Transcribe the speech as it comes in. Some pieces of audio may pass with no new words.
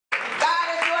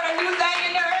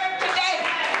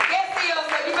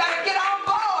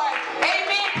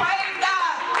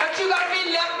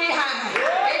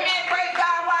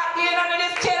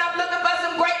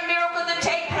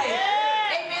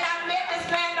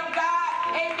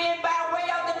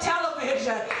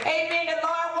church. Amen. The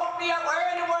Lord woke me up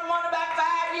early one morning about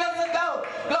 5 years ago.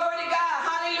 Glory to God.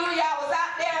 Hallelujah. I was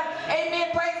out there.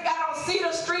 Amen. Praise God on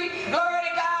Cedar Street. Glory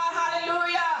to God.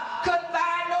 Hallelujah. Couldn't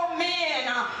find no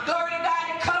men. Glory to God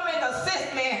to come and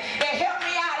assist me. They helped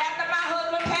me out after my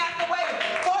husband passed away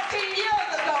 14 years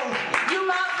ago. You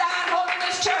Mount Zion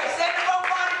Holiness Church,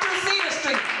 7442 Cedar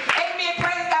Street. Amen.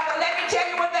 Praise God. But let me tell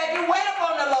you what that you wait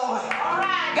upon the Lord.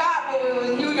 God will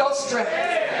renew your strength.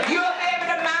 You'll be able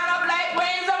to mount up like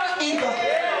wings of an eagle.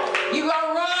 You're going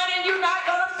to run and you're not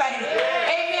going to faint.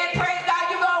 Amen. Praise God.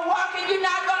 You're going to walk and you're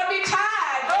not going to be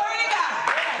tired. Glory to God.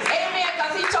 Amen.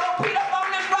 Because he told Peter, on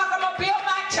this rock I'm going to build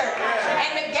my church.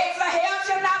 And the gates of hell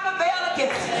shall not prevail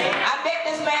against it. I met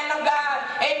this man of God.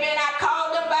 Amen. I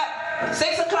called him about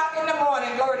 6 o'clock in the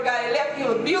morning. Glory to God. He left me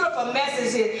a beautiful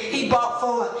message he brought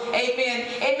forth. Amen.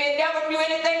 Amen. Never knew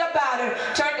anything about it.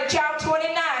 Turned to chapter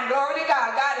 29. Glory to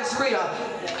God. God is real.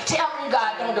 Tell me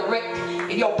God don't direct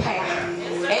your path.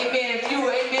 Amen. If you,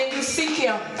 amen, you seek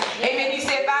him. Amen. He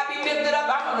said, if I be lifted up,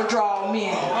 I'm going to draw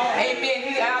men.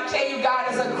 Amen. I'll tell you,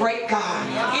 God is a great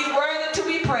God. He's worthy to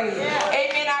be praised.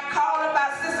 Amen. I called him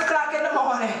about 6 o'clock in the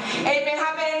morning. Amen.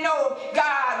 How many know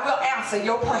God will answer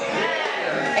your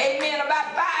prayer? Amen.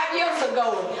 About 5 years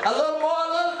ago, a little more,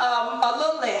 a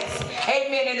little less.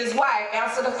 Amen. And his wife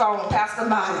answered the phone, Pastor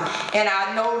Martin. And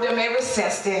I know them ever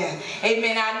since then.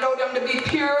 Amen. I know them to be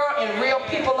pure and real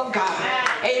people of God.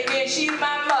 Amen. She's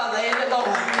my mother in the Lord.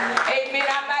 Amen.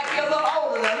 I might be a little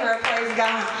older than her, praise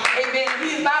God. Amen.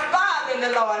 He's my father in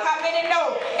the Lord. How many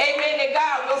know, amen, that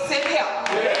God will send help?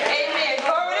 Amen.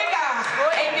 Glory to God.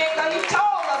 Amen. Because he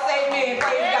told us, amen,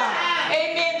 praise God.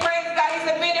 Amen. Praise God. He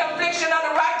said, many affliction of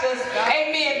the righteous.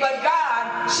 Amen. But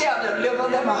God shall deliver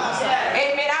them all.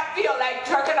 Amen. I feel like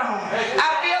turking on. I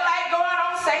feel like going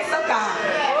on, saints of God.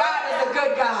 God is a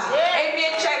good God. Amen.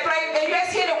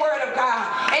 Let's hear the word of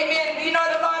God. Amen. You know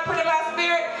the Lord put in my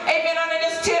spirit. Amen. Under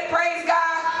this tent, praise God.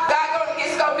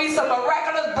 It's going to be some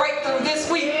miraculous breakthrough this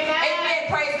week. Amen.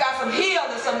 Praise God. Some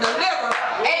healing, some deliverance.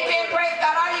 Amen. Praise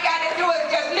God. All you got to do is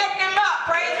just lift him up.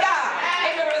 Praise God.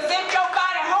 Amen. Present your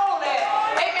body holy.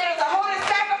 Amen. It's a holy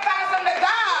sacrifice unto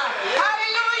God.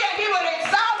 Hallelujah. He will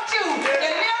exalt you,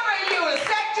 deliver you, and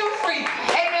set you free.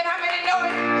 Amen. How many know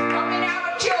it? How many of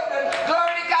our children,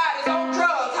 glory to God, is on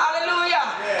drugs? Hallelujah.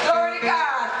 Glory to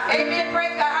God. Amen.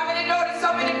 Praise God. How many know that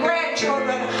so many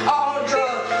grandchildren are on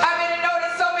drugs? How many know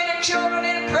that so many children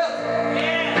in prison?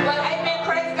 But amen.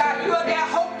 Praise God. You are their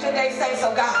hope today, saints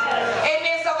of God.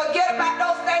 Amen. So forget about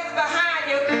those things behind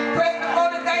you. Press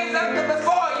before the things up to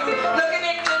before you. Looking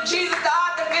into Jesus, the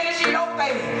author and finisher of your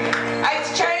faith.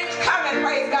 It's change coming,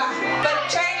 praise God. But the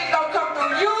change is going to come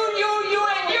through you,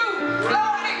 and you.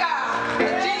 Glory to God.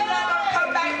 And Jesus is going to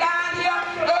come back down here.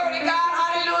 Glory to God.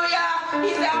 Hallelujah.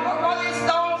 He said, I'm going to roll these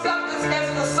stones up as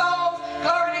the souls.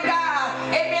 Glory to God.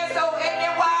 Amen. So,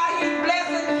 amen, while he's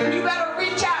blessing, you better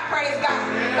reach out, praise God.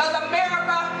 Because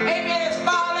America, amen, is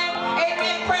falling.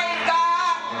 Amen. Praise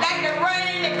God. Like the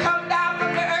rain that come down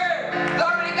from the earth.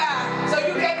 Glory to God. So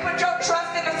you can't put your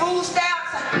trust in the food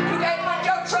stamps. You can't put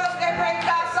your trust in, praise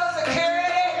God, Social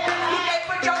Security. You can't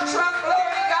put your trust,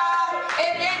 glory to God,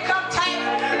 in income tax.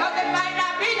 Because there might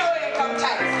not be no income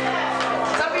tax.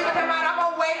 Some people come out, I'm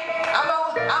going to wait. I'm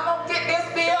going to get this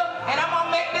bill, and I'm going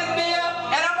to make this bill,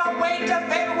 and I'm going to wait till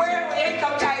February when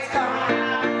income tax comes.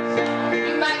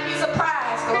 You might be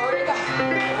surprised, glory to God.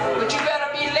 But you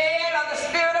better be led of the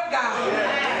Spirit of God.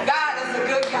 God is a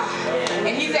good God.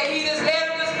 And he said he is led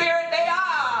of the Spirit, they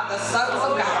are the sons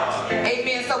of God.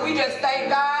 Amen. So we just thank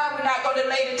God. We're not going to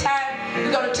delay the time.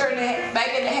 We're going to turn it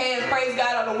back in the hands, praise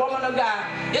God, of the woman of God.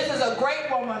 This is a great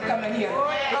woman coming here.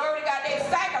 Glory to God. They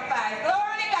sacrifice.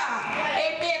 Glory to God.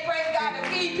 Amen. Praise God. To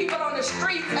feed people on the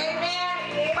streets.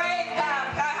 Amen. Praise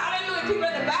God. Hallelujah. People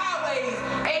in the byways.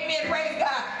 Amen. Praise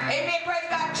God. Amen. Praise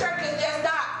God. Church is just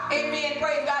not. Amen.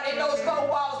 Praise God. In those 4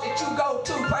 walls that you go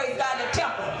to. Praise God. The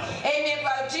temple. Amen.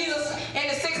 Jesus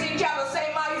in the 16th chapter of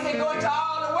St. Mark, he said, go into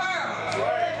all the world.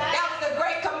 That was the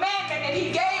great commandment that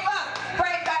he gave us.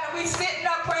 Praise God. And we sitting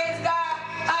up. Praise God.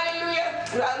 Hallelujah.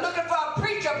 Looking for a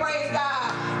preacher. Praise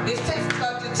God.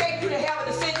 To take you to heaven,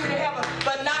 to send you to heaven.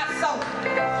 But not so.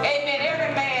 Amen.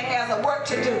 Every man has a work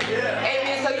to do.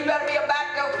 Amen. So you better be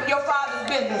about your Father's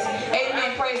business.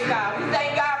 Amen. Praise God. We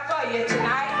thank God for you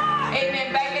tonight.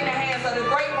 Amen. Back in the hands of the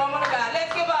great woman of God.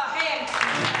 Let's give her a hand.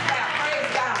 Now,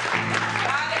 praise God.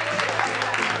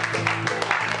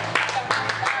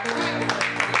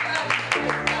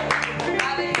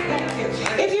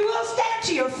 If you will stand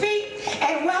to your feet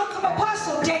and welcome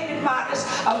Apostle David Modest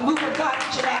of Move of God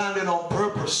International. Standing on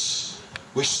purpose.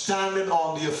 We're standing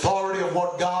on the authority of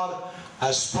what God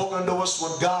has spoken to us,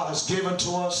 what God has given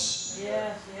to us.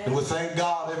 us. And we thank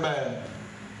God, amen,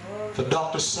 for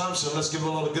Dr. Sampson. Let's give a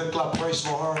little good clap praise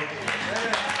for her.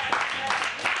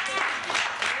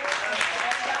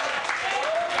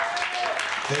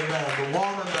 Amen. The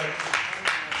woman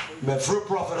that through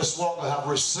Prophetess Walker have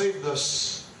received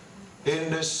us in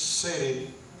this city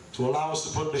to allow us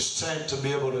to put this tent to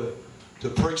be able to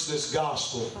preach this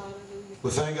gospel.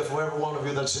 We thank you for every one of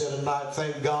you that's here tonight.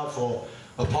 Thank God for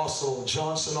Apostle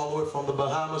Johnson all the way from the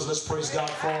Bahamas. Let's praise God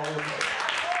for him.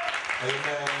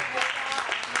 Amen.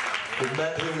 We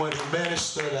met him when he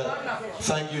ministered at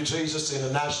Thank You Jesus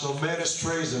International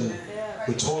Ministries, and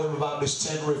we told him about this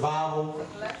tent revival.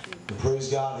 And praise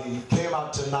God, he came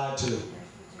out tonight to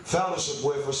fellowship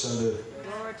with us and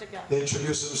to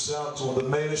introduce himself to one of the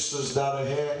ministers down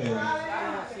ahead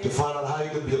and to find out how he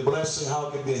could be a blessing, how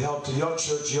he could be a help to your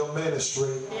church, your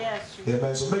ministry.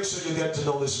 Amen. So make sure you get to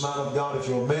know this man of God. If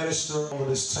you're a minister under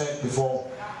this tent before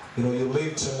you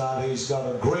leave tonight, he's got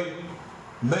a great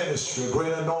ministry, a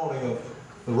great anointing of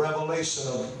the revelation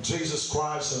of Jesus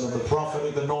Christ and of the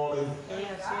prophetic anointing.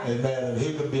 Amen. And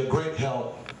he could be a great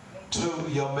help to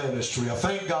your ministry. I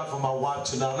thank God for my wife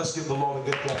tonight. Let's give the Lord a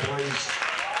good clap of praise.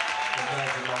 Amen.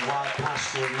 For my wife,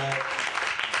 Pastor. Amen.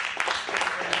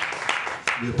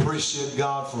 We appreciate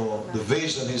God for the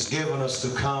vision He's given us to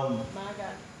come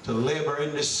to labor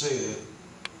in this city.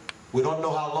 We don't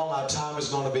know how long our time is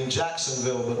going to be in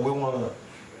Jacksonville, but we want to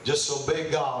just obey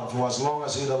God for as long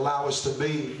as He'd allow us to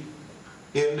be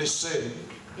in this city.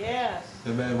 Yes.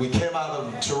 Amen. We came out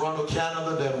of Toronto,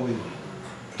 Canada, then we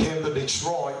came to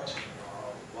Detroit.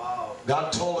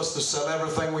 God told us to sell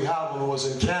everything we had when we was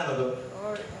in Canada.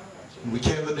 We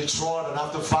came to Detroit, and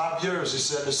after 5 years, He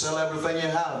said to sell everything you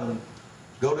have and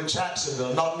go to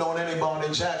Jacksonville, not knowing anybody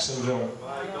in Jacksonville.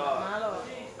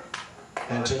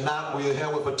 And tonight we are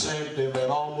here with a tent, amen,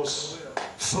 almost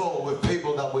full with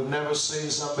people that we've never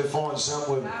seen, some before and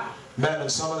some we've met,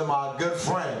 and some of them are good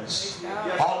friends.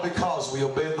 All because we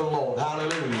obeyed the Lord.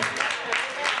 Hallelujah.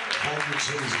 Thank you,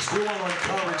 Jesus. We want to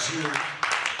encourage you,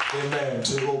 amen,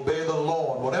 to obey the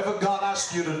Lord. Whatever God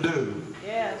asks you to do,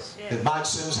 it might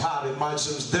seem hard, it might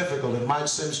seem difficult, it might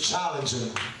seem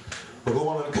challenging, but we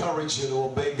want to encourage you to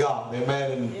obey God.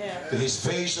 Amen. And His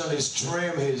vision, His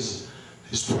dream, His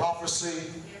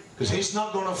prophecy, because He's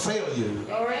not going to fail you.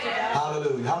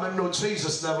 Hallelujah. How many know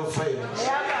Jesus never fails?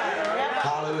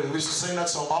 Hallelujah. We used to sing that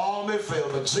song, all may fail,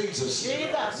 but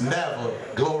Jesus never.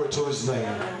 Glory to His name.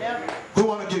 We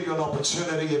want to give you an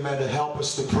opportunity, amen, to help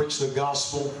us to preach the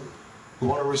gospel. We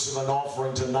want to receive an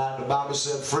offering tonight. The Bible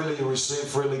said, freely you receive,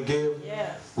 freely give.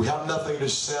 We have nothing to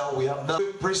sell. We have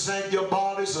nothing. Present your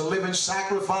bodies a living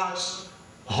sacrifice,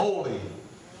 holy,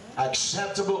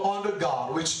 acceptable unto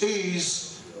God, which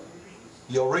is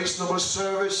your reasonable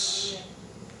service.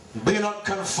 Be not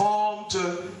conformed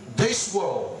to this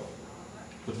world,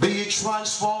 but be ye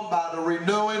transformed by the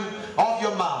renewing of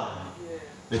your mind,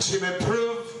 that ye may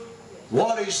prove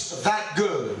what is that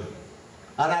good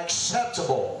and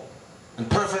acceptable and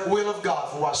perfect will of God.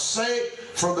 For I say,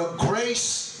 from the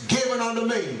grace given unto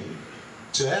me,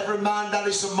 to every man that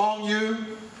is among you,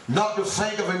 not to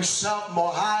think of himself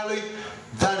more highly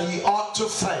than he ought to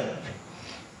think,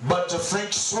 but to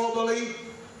think soberly,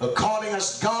 according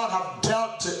as God hath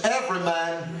dealt to every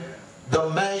man the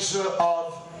measure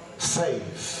of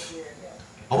faith.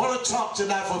 I want to talk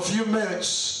tonight for a few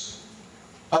minutes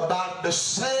about the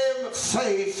same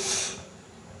faith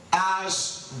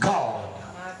as God.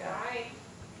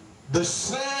 The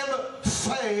same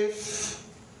faith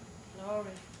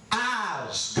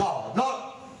as God,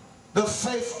 not the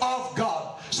faith of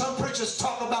God. Some preachers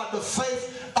talk about the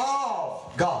faith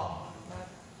of God.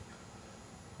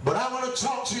 But I want to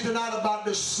talk to you tonight about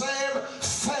the same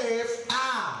faith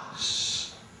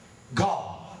as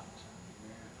God.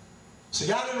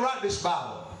 See, I didn't write this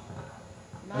Bible.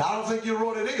 And I don't think you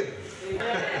wrote it either.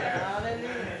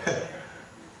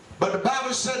 But the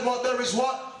Bible said, well, there is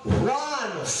what?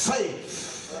 One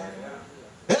faith.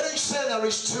 It didn't say there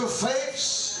is two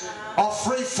faiths, or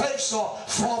three faiths, or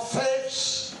four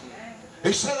faiths.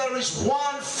 It said there is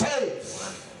one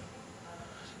faith.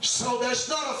 So there's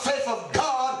not a faith of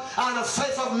God and a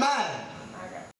faith of man.